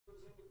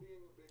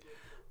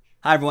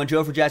Hi, everyone.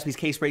 Joe for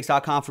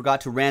jaspyscasebreaks.com.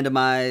 Forgot to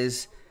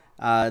randomize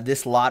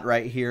this lot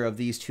right here of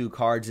these two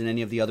cards and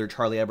any of the other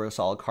Charlie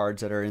Ebersol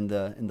cards that are in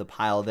the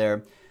pile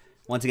there.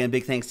 Once again,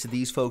 big thanks to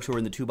these folks who are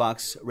in the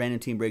 2-box random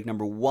team break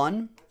number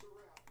 1.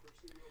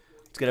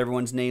 Let's get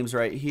everyone's names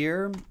right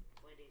here.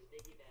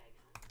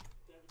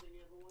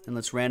 And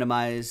let's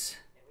randomize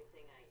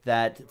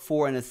that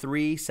 4 and a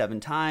 3 7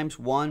 times.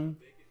 1,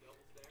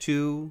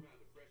 2,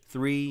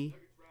 3,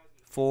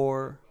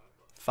 4,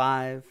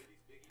 5,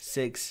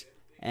 6,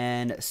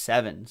 and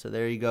 7. So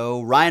there you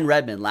go. Ryan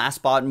Redmond, last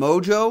spot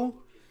mojo.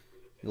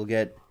 You'll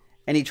get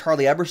any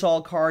Charlie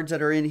Ebersol cards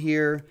that are in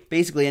here.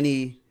 Basically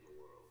any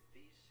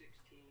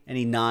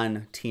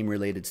non-team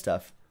related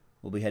stuff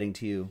will be heading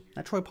to you.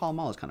 That Troy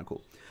Polamalu is kind of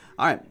cool.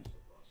 All right.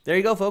 There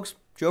you go, folks.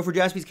 Joe for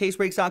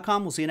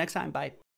jaspyscasebreaks.com. We'll see you next time. Bye.